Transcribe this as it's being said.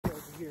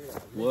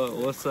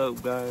What's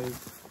up,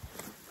 guys?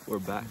 We're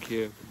back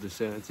here with the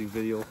shed hunting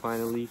video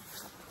finally.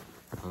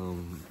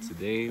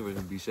 Today we're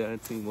gonna be shed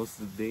hunting most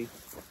of the day,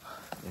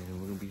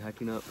 and we're gonna be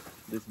hiking up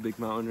this big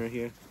mountain right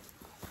here,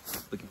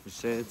 looking for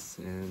sheds.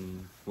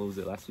 And what was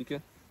it, last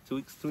weekend? 2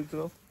 weeks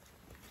ago?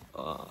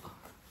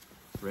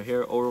 Right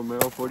here, O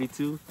Romero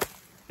 42,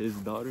 his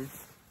daughter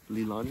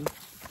Leilani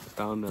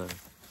found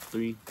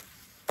 3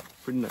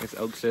 pretty nice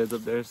elk sheds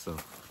up there, so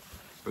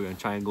we're gonna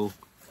try and go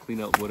clean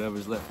up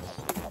whatever's left.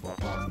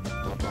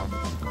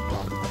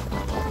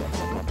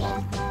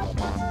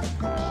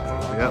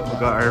 Yep, we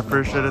got our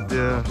first shed at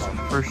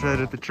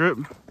the trip.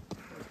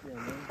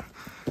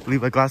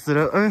 Levi glassed it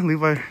up.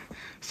 Levi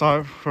saw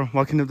it from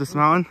walking up this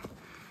mountain.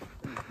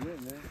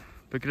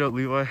 Pick it up,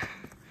 Levi.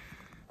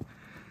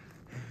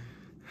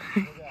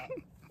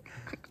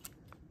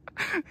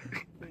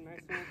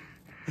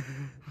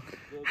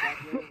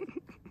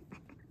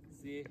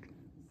 See,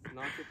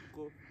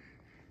 non-typical.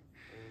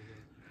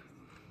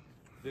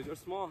 Big or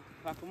small,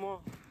 pack them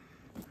all.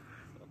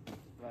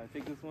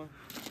 Take this one.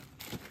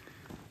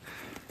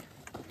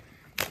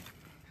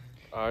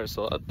 Alright,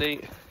 so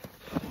update.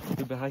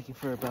 We've been hiking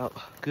for about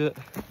good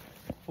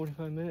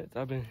 45 minutes.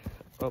 I've been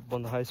up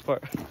on the highest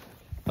part,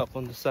 up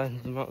on the side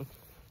of the mountain.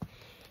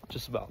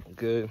 Just about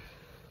good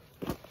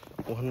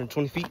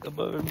 120 feet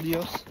above everybody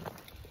else.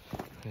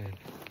 And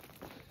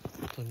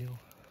Antonio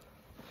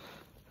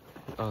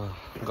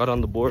got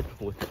on the board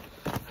with,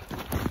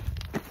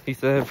 he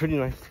said, pretty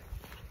nice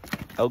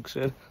elk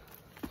shed.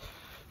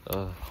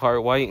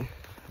 Hard white,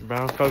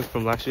 brown, probably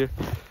from last year,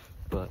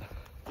 but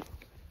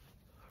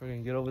we're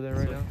gonna get over there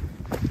right now.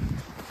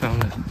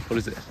 Found it. What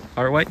is it?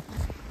 Hard white?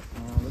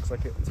 Looks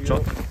like it.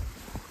 Chalk?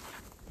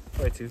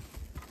 Probably 2,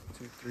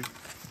 3.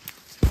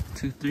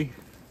 2, 3.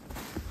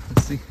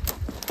 Let's see.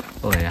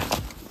 Oh yeah,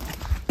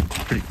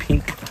 pretty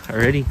pink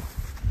already.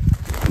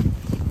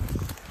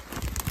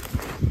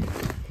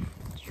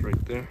 It's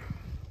right there.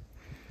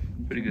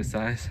 Pretty good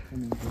size.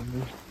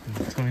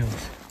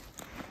 Antonio's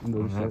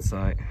on that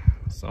side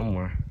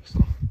somewhere,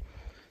 so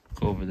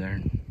go over there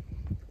and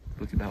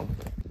look at that one.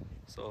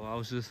 So I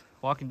was just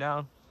walking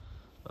down,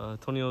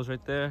 Antonio's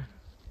right there,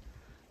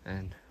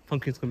 and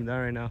Pumpkin's coming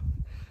down right now.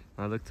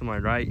 I look to my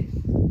right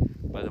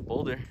by the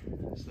boulder.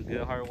 It's a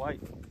good hard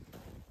white.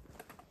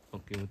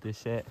 Pumpkin with this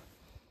shed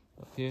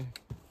up here.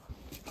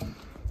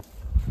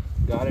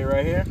 Got it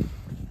right here.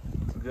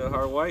 It's a good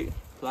hard white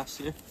last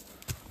year.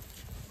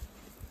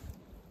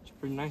 It's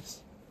pretty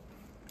nice.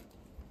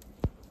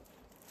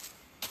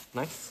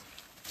 Nice.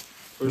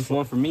 First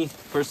one for me,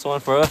 first one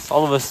for us,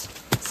 all of us.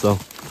 So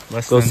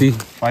Let's go see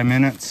 5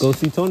 minutes. Go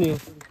see Tonio.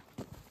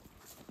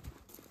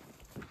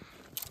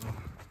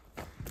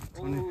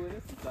 Tony. Oh, it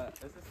is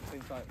the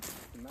same side.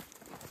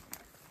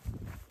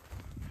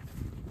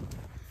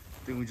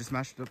 I think we just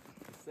mashed up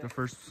the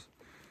first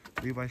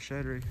Levi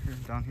shed right here,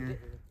 down here.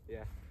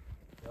 Yeah.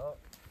 Yup.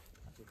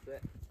 That's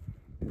it.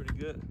 Pretty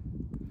good.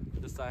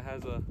 This side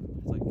has a,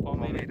 it's like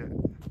palmated.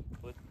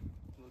 But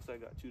looks like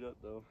it got chewed up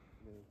though.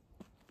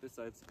 This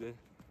side's good.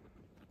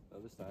 The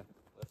other side,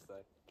 left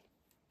side.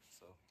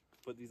 So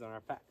put these on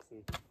our packs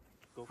and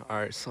go.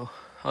 Alright, so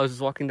I was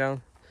just walking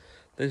down.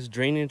 There's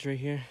drainage right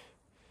here,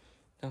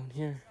 down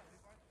here.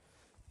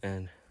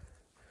 And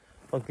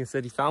Pumpkin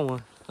said he found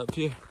one up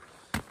here.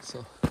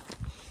 So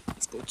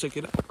let's go check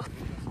it out.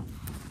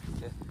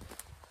 Okay.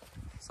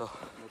 So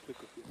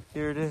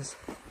here it is.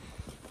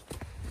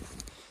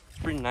 It's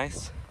pretty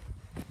nice.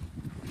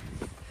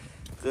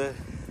 Good.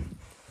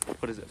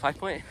 What is it? 5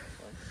 point?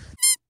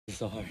 It's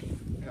so hard.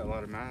 Got a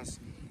lot of mass.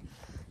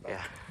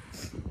 Yeah.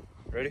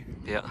 Ready?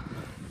 Yeah.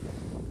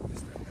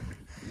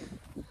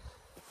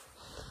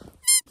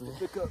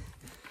 Pick up.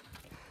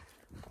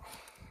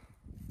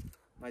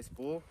 Nice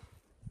bull.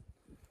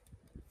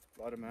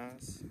 A lot of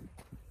mass.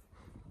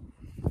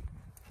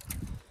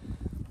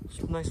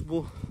 Nice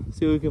bull.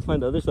 See if we can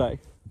find the other side.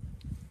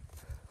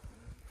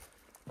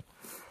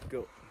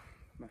 Go.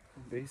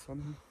 Base on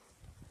him.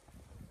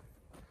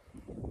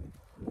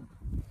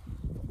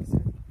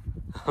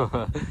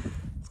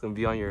 It's gonna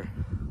be on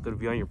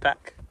your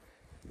pack.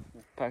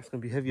 Pack's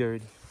gonna be heavy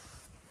already.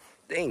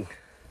 Dang.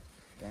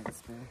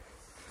 Thanks, man.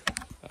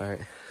 All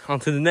right, on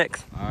to the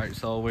next. All right,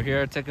 so we're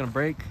here taking a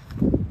break.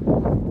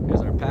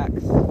 Here's our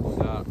packs. We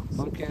got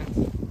Pumpkin,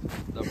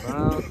 the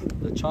brown,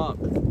 the chalk,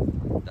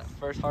 that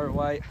first hard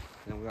white,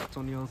 and we got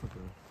Antonio's.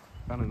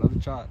 Found another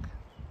chalk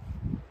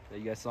that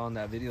you guys saw in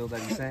that video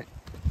that you sent.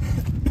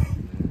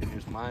 And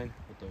here's mine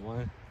with the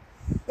one.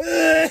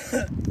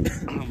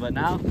 But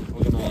now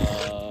we're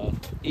gonna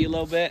eat a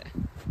little bit,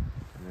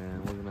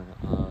 and we're gonna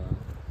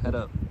head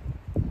up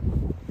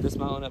this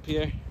mountain up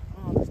here.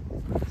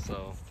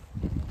 So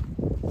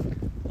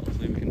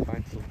hopefully we can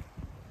find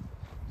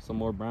some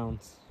more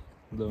browns.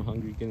 A little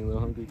hungry, getting a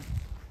little hungry.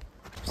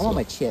 I want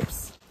my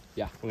chips.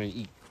 Yeah, we're gonna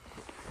eat.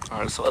 All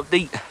right, so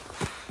update.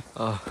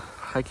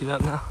 Hiking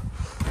up now.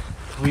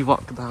 We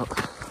walked about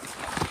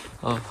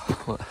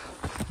what,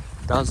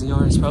 1,000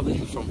 yards probably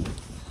from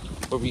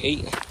where we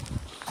ate,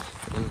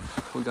 and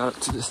we got up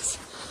to this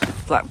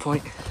flat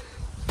point.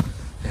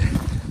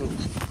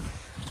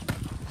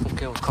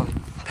 Okay, we'll call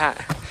him Pat.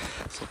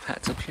 So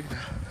Pat's up here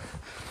now.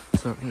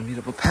 So we're gonna meet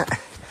up with Pat.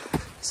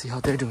 See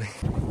how they're doing.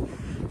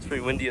 It's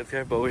pretty windy up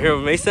here, but we're here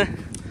with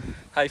Mason.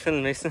 How you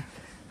feeling, Mason?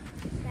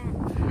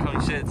 How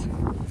many sheds?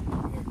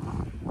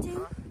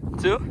 2.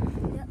 2?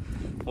 Yep.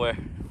 Where?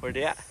 Where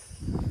they at?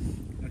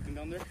 Nothing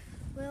down there?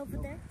 Way over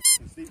there.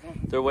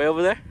 They're way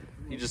over there?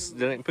 You just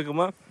didn't pick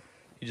them up?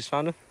 You just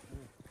found them?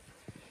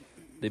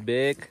 They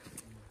big?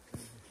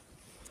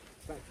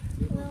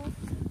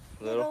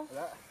 Little?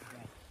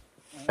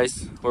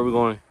 Guys, where are we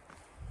going?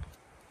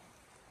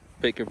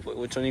 Pick your,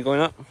 which one are you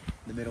going up?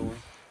 The middle one.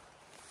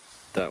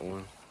 That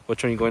one.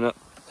 Which one are you going up?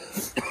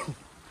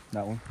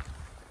 That one.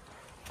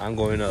 I'm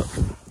going up.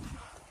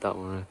 That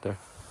one right there.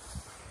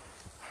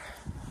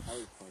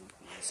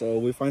 So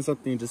we find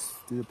something, just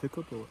do the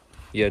pickup or what?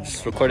 Yeah,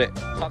 just record it.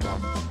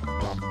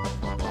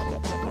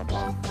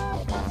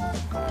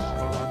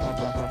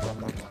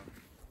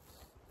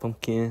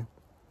 Pumpkin,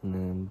 and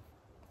then,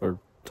 or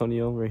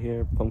Tonio right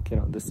here, Pumpkin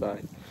on this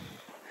side.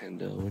 And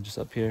we're just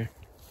up here.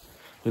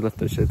 We left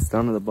the sheds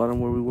down at the bottom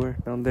where we were,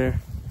 down there.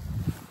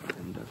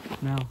 And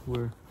now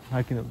we're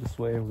hiking up this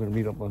way. We're gonna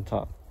meet up on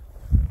top.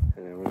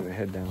 And then we're gonna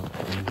head down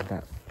on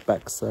that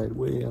back side,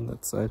 way on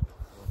that side.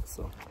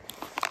 So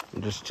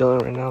I'm just chilling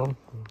right now.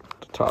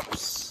 The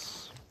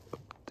top's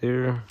up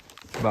there,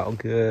 about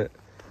good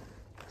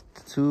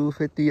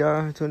 250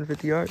 yards,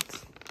 250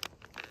 yards.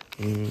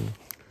 I'm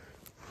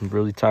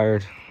really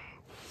tired.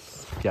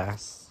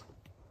 Gas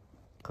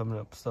coming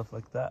up, stuff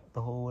like that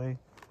the whole way.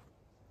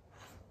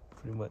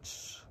 Pretty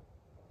much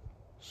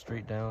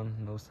straight down,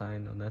 no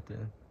sign, no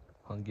nothing.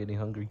 I'm getting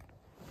hungry.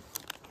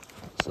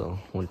 So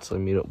once I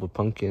meet up with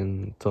Pumpkin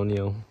and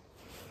Tonio,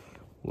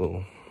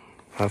 we'll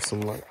have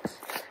some lunch.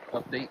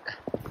 Update.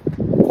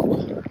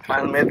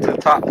 Finally made it to the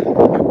top.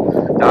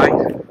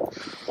 Dying.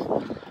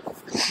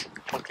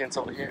 Pumpkin's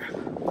over here.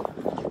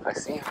 I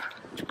see him.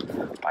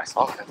 I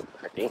saw him,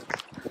 I think.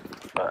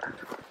 But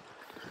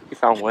he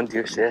found one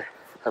deer shed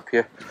up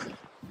here.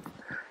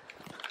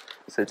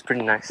 So it's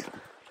pretty nice.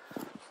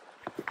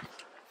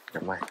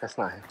 Never mind, that's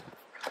not him.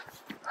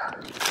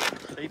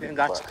 They even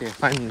got you here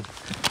finally.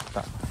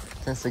 About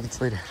 10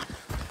 seconds later.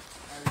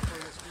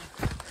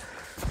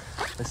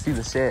 Let's see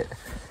the shed.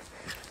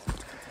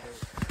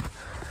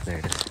 There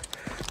it is.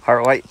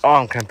 Heart white. Oh,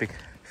 I'm cramping.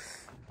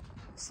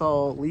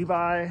 So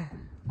Levi,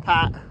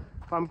 Pat,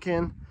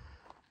 Pumpkin,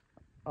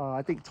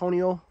 I think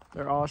Tonio,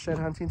 they're all shed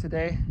hunting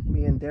today.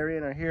 Me and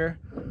Darian are here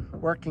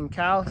working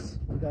cows.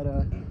 We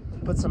gotta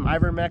put some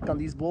ivermectin on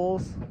these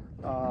bulls.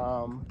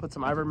 Put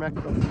some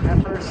ivermectin on some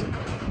heifers.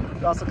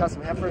 We also got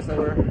some heifers that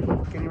we're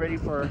getting ready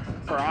for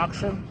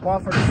auction, well,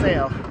 for the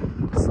sale.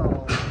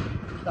 So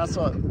that's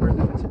what we're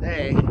doing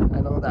today. I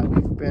know that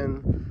we've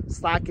been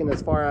slacking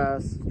as far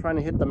as trying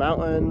to hit the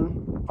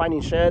mountain,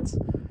 finding sheds,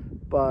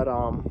 but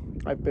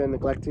I've been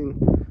neglecting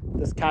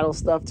this cattle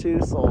stuff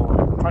too, so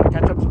I'm trying to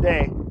catch up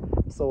today.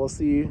 So we'll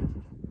see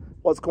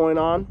what's going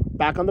on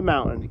back on the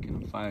mountain.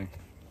 Making a fire.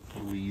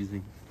 What are we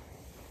using?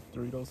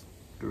 Doritos.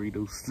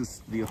 Doritos. This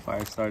is the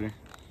fire starter.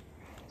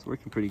 It's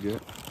working pretty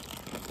good.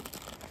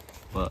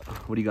 But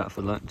what do you got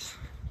for lunch?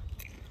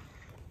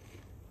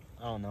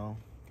 I don't know.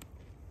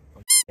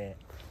 How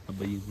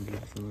about you? What do you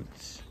got for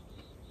lunch?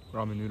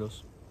 Ramen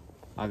noodles.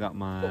 I got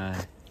my...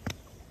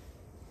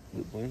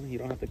 You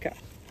don't have the cap.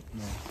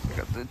 No. I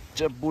got the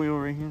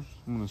JetBoil right here.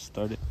 I'm gonna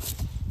start it.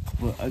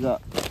 But I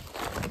got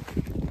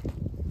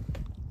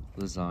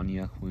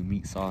lasagna with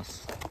meat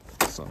sauce.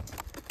 So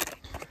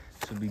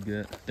should be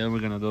good. Then we're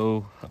gonna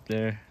go up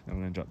there and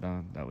we're gonna drop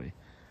down that way.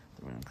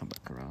 Then we're gonna come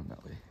back around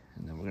that way.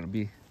 And then we're gonna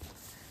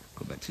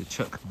go back to the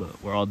truck.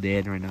 But we're all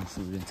dead right now,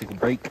 so we're gonna take a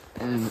break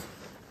and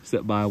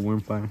sit by a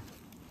warm fire.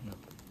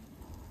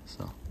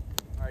 So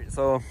alright,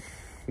 so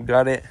we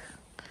got it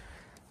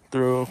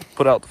through,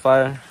 put out the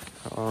fire.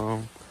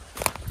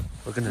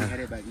 We're gonna head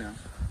it back now.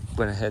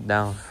 We're gonna head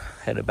down,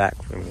 head it back,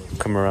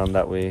 come around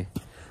that way,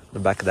 the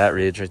back of that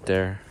ridge right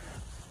there.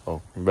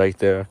 Oh, right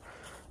there,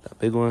 that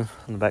big one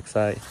on the back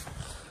side.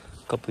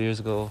 A couple years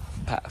ago,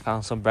 Pat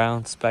found some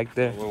browns back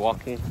there. We're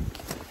walking.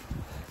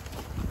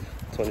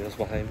 Tonio's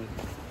behind me.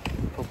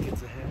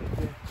 Pumpkin's ahead right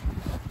there.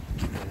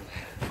 And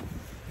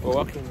we're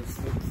walking in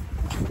slow.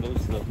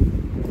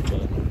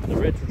 But the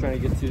ridge we're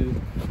trying to get to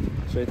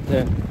is right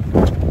there.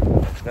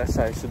 That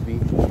side should be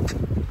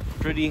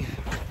pretty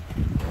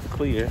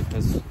clear.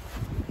 There's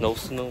no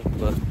snow,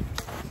 but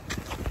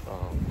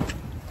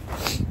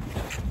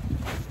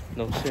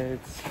no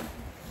sheds,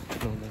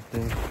 no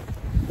nothing.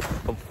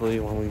 Hopefully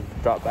when we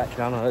drop back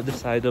down on the other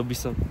side, there'll be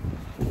some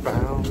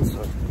browns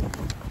or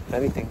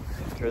anything.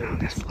 Really. Down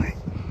this way,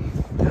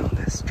 down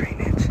this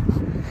drainage.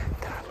 Then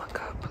I look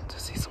up to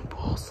see some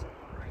bulls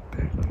right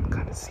there. You can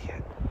kind of see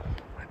it.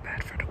 My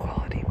bad for the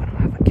quality. We don't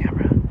have a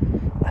camera.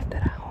 Left it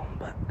at home,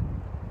 but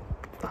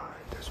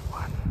there's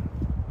one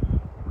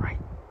right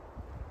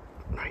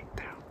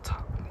there on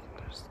top.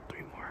 There's 3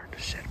 more to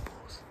shed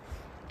bulls.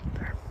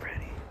 They're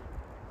pretty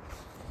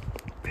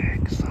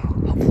big, so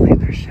hopefully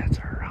their sheds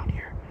are around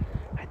here.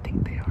 I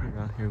think they are.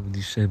 Around here with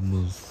these shed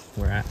bulls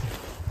we're at.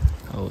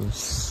 I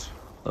was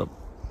up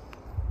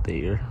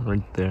there,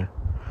 right there,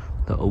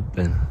 the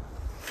open.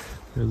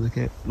 They're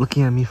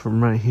looking at me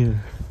from right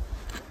here.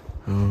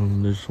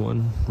 There's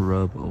one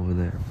rub over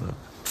there, but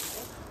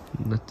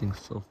nothing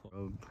so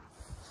far.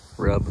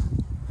 Rub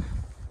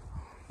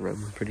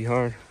pretty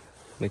hard,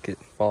 make it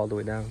fall all the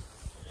way down.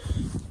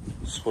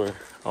 Swear,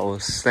 I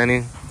was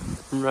standing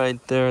right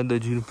there at the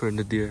juniper, and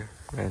the deer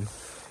ran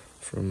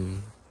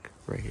from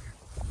right here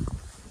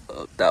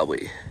up that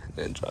way,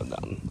 then drive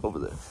down over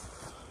there.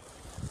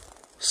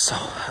 So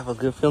I have a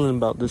good feeling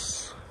about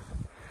this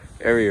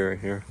area right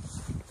here.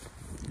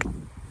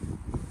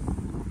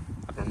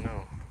 I don't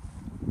know.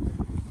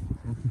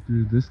 Walking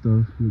through this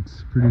stuff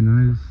looks pretty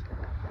nice.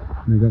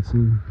 And I got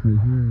some right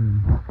here,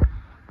 and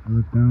I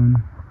look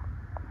down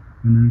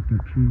underneath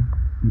that tree.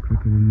 Looks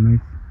like a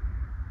nice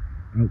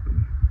elk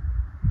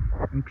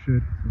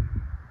shed.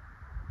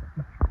 So,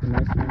 a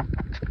nice one.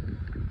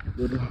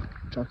 Little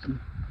chalky.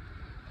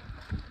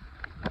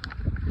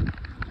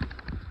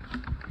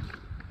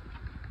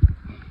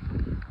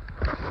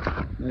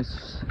 Nice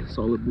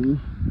solid bull.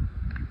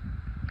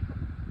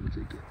 We'll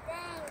take it.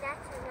 Dang,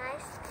 that's a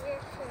nice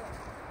deer shit.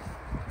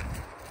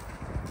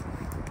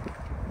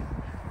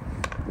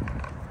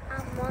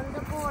 I'm on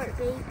the board,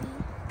 baby.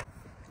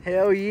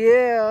 Hell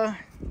yeah.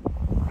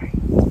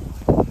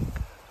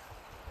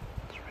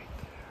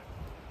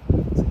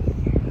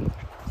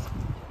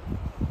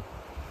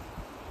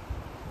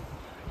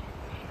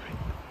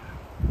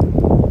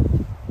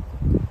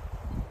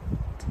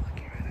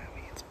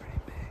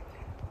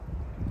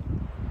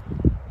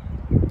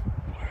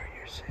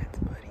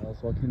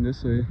 Walking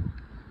this way,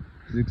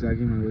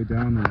 zigzagging my way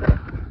down and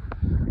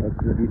up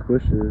through these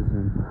bushes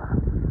and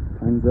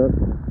pines up.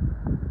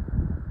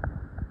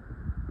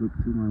 Look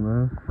to my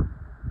left.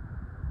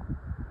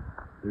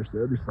 There's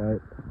the other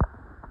side.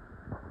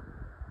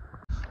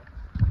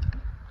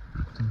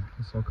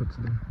 Let's walk up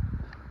to them.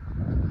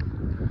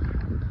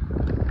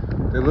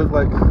 They look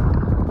like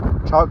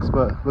chalks,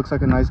 but looks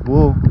like a nice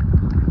bull.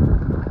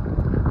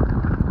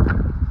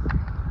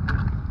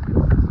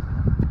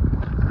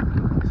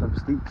 Some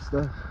steep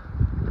stuff.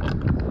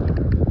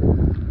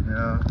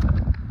 Yeah.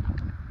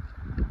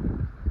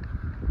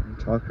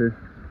 Chalker.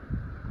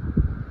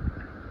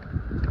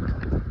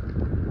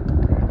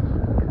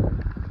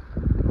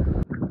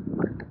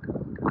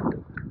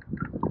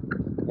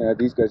 Yeah,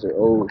 these guys are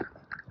old.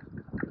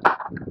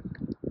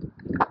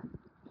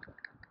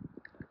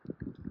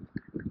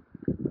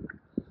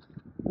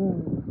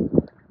 Oh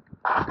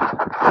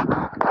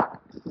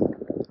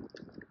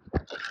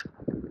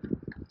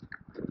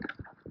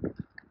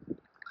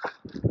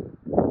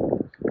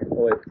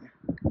wait.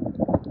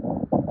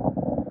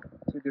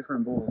 Two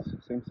different bulls,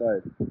 same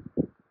side.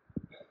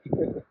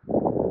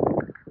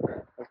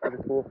 That's pretty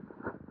cool.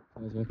 I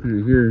was walking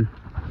right here,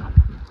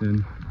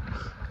 and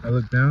I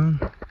look down,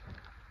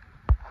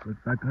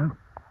 look back up.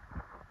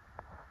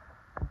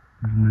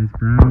 There's a nice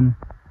brown.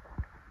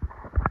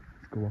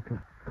 Let's go walk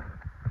up.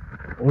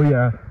 Oh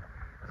yeah,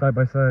 side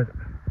by side.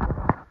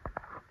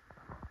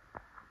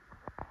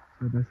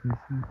 Side by side.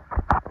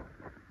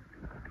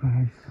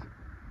 Nice.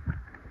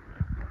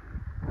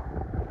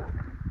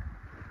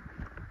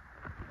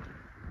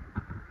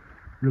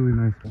 Really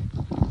nice one.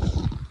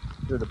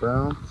 Here are the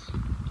browns.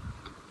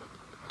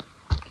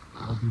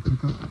 I'll do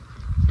pickup.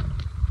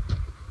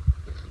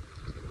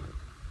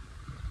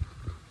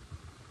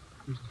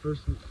 Here's the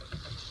first one.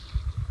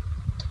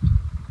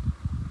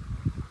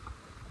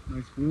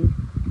 Nice bull.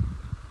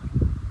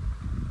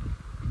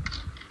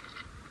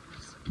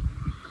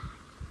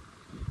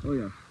 Oh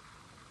yeah,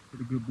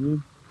 pretty good bull.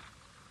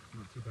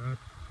 Not too bad.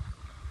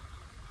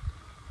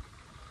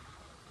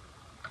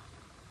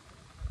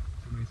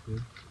 It's a nice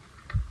bull.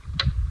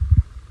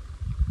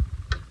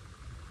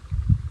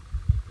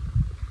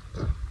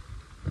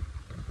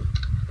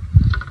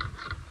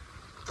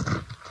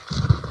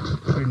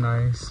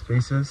 Nice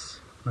faces,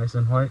 nice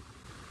and white.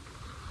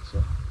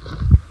 So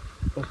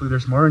hopefully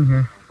there's more in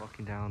here.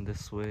 Walking down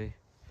this way,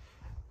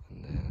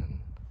 and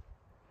then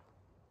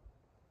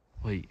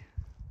wait.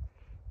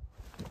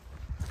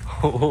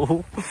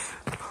 Oh,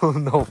 oh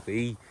no,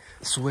 babe.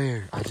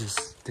 Swear, I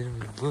just didn't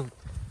even look.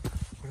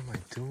 What am I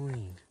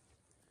doing?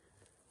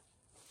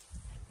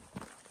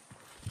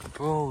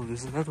 Bro,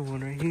 there's another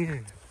one right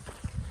here.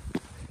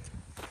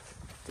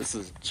 This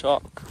is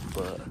chalk,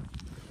 but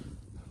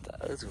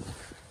that is one.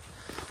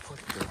 What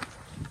the?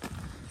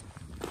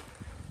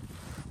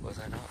 Was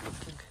I not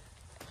looking?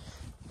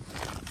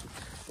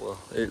 Well,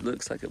 it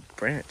looks like a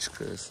branch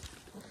because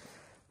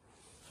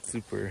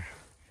super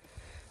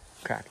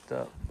cracked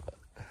up.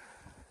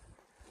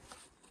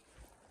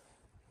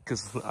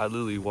 Because I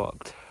literally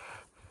walked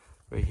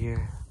right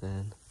here,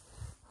 then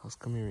I was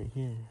coming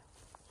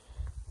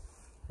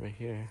right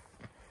here,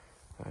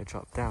 I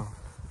dropped down,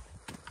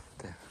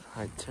 then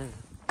I turned,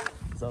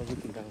 because I was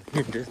looking down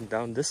here,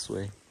 down this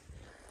way,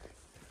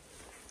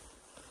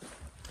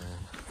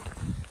 and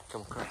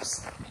come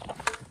across,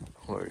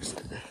 where is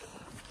it?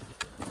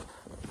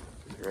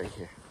 Right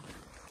here.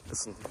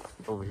 This one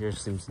over here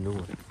seems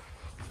newer,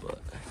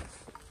 but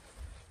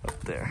up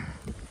there.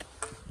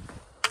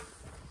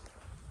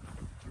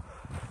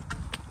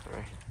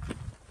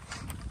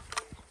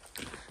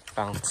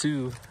 found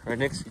two right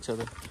next to each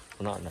other.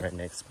 Well, not right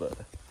next, but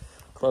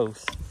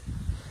close.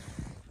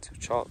 Two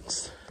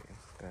chalks.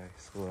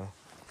 Guys, well,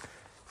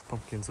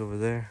 pumpkin's over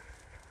there.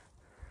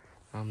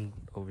 I'm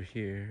over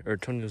here, or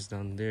Tonio's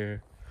down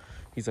there.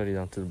 He's already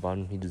down to the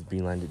bottom. He just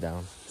beelined it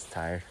down. He's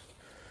tired.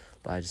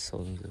 But I just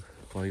told him to,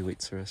 while he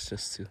waits for us,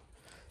 just to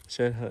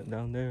shed hut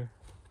down there.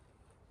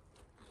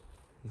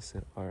 He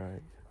said,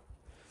 alright.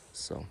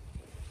 So,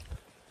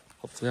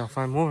 hopefully I'll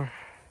find more.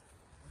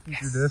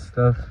 Yes. Do this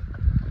stuff,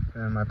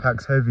 and my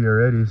pack's heavy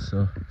already,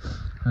 so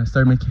I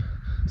started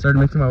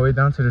making my way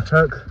down to the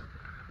truck.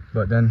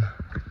 But then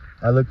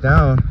I look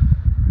down,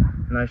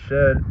 and I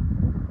shed,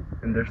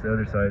 and there's the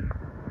other side.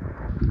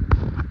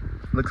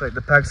 Looks like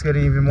the pack's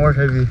getting even more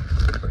heavy.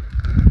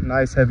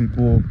 Nice heavy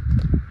bull.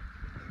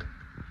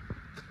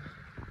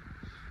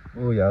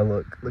 Oh yeah,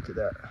 look at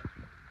that.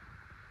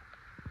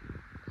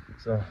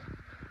 So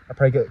I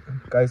probably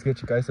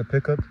get you guys a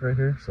pickup right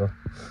here. So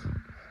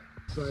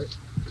sorry.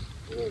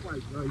 Oh my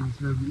god, he's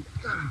heavy.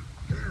 God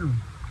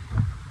damn.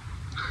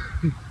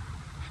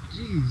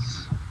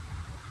 Jeez.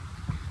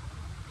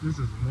 This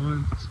is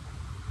one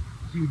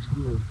huge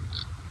bull.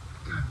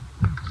 God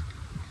damn.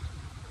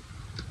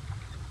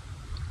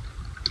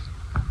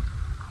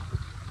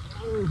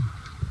 Oh.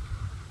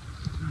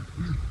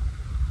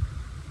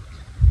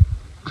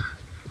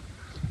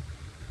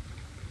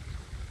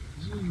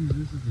 Jeez,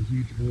 this is a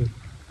huge bull.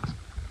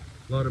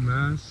 A lot of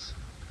mass.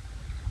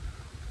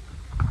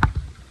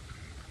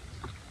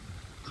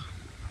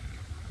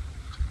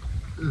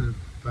 This is a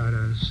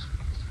badass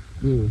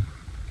bull.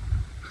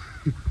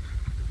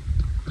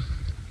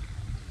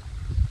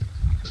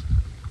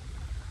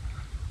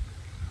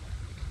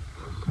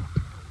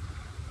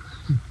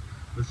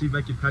 Let's see if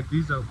I can pack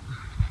these up.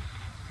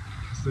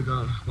 Still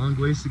got a long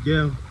ways to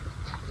go.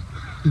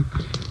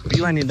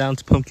 Beelining down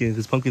to Pumpkin,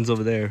 because Pumpkin's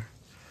over there.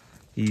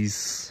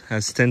 He's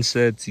has 10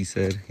 sheds, he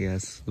said. He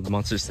has the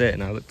monster set,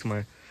 and I look to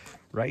my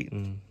right,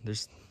 and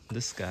there's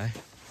this guy.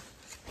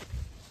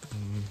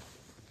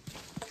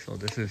 So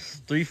this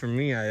is 3 for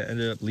me. I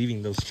ended up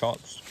leaving those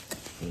chalks.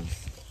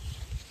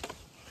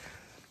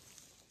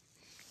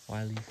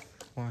 Why leave?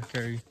 Why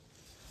carry?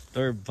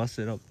 They're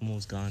busted up,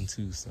 almost gone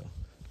too, so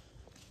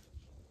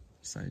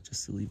decided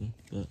just to leave them.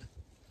 But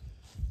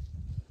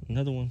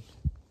another one,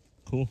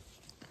 cool.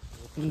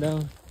 Looking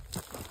down.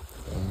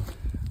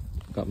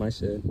 Got my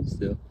shed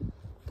still.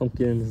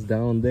 Pumpkin is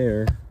down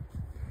there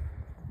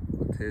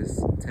with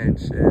his 10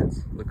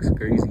 sheds. Looks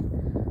crazy.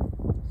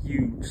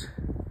 Huge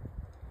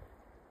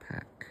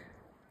pack.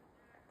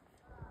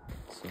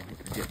 So if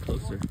we get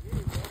closer, you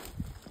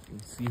can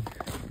see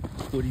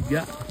what he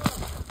got.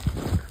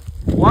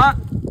 What?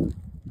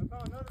 I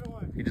found another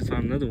one. He just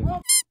found another one.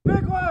 Oh,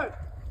 big one!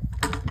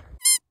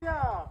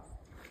 Yeah!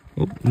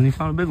 Oh, and he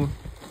found a big one.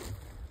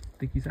 I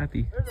think he's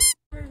happy.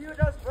 There's a huge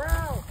ass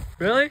brown!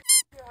 Really?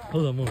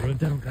 Hold on, I'm gonna run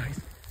down, guys.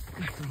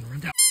 I'm gonna run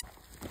down.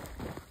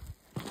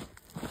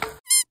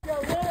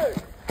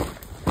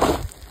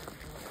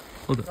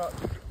 Hold up.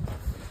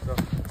 So,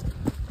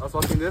 I was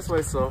walking this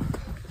way, so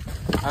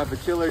I have a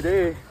killer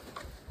day.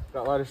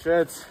 Got a lot of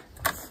sheds.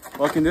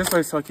 Walking this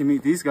way so I can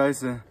meet these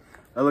guys. I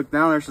look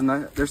down,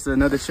 there's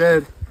another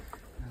shed.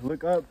 I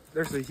look up,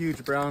 there's a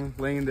huge brown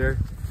laying there.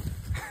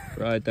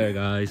 Right there,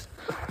 guys.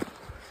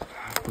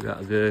 We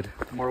got a good,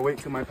 More weight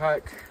to my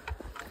pack.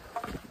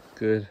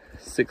 good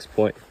 6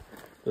 point.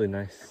 Really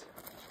nice.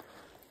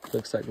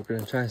 Looks like we're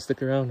gonna try and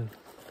stick around and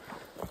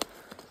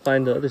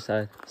find the other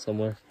side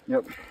somewhere.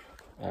 Yep.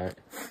 All right,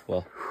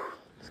 well,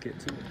 let's get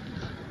to it.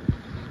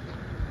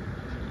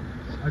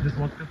 I just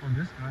walked up on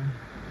this guy.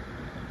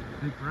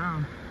 Big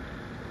brown.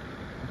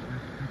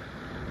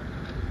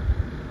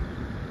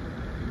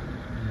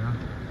 Yeah.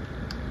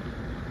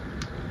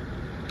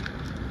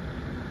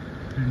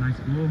 Pretty nice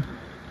bull.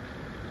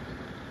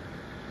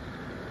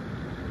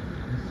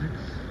 6.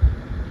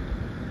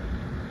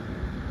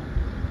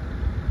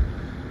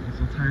 I'm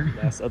so tired.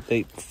 Last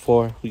update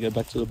before we get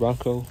back to the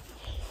Bronco,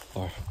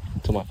 or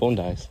until my phone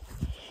dies.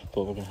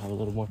 But we're gonna have a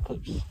little more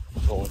clips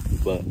going.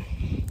 But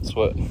that's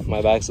what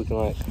my bag's looking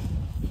like.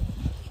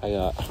 I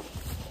got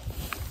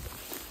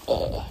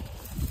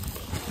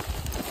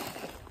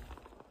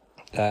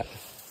that.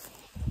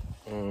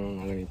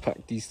 I'm gonna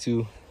pack these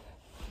 2.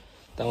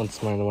 That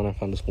one's mine, the one I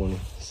found this morning.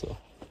 So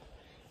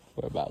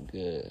we're about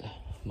good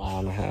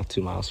 1.5 miles,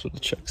 2 miles from the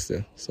truck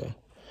still. So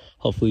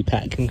hopefully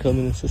Pat can come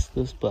and assist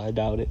us, but I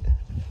doubt it,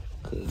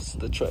 because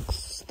the truck's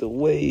still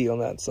way on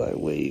that side,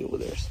 way over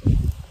there. So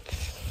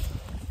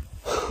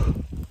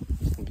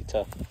it's gonna be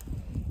tough.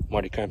 I'm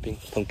already cramping.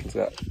 Pumpkin's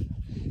got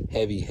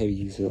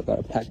heavy, so I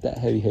gotta pack that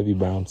heavy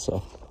brown.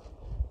 So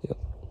yep.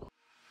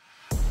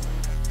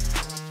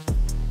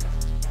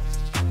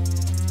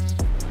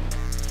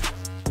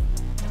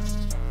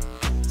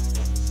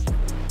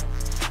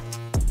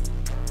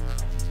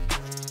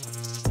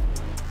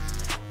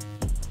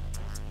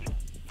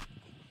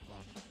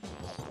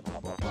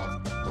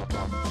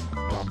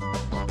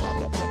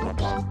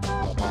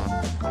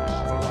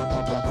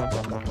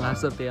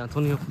 Last update,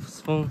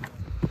 Antonio's phone.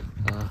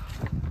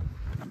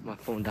 My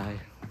phone died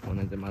when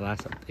I did my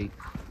last update.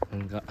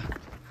 And we got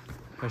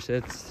our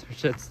shed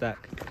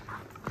stack.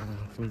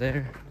 From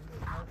there,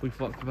 we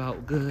walked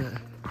about good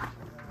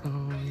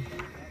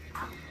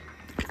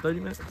 30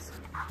 minutes.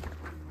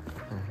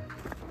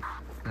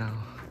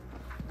 Now,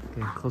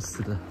 getting close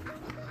to the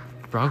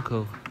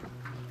Bronco.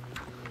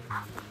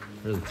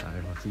 Really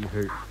tired, my feet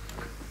hurt.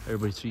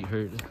 Everybody's feet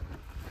hurt.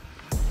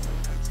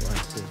 That's why I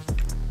said.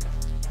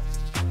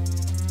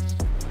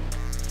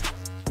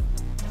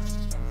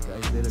 You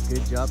guys did a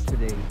good job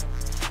today.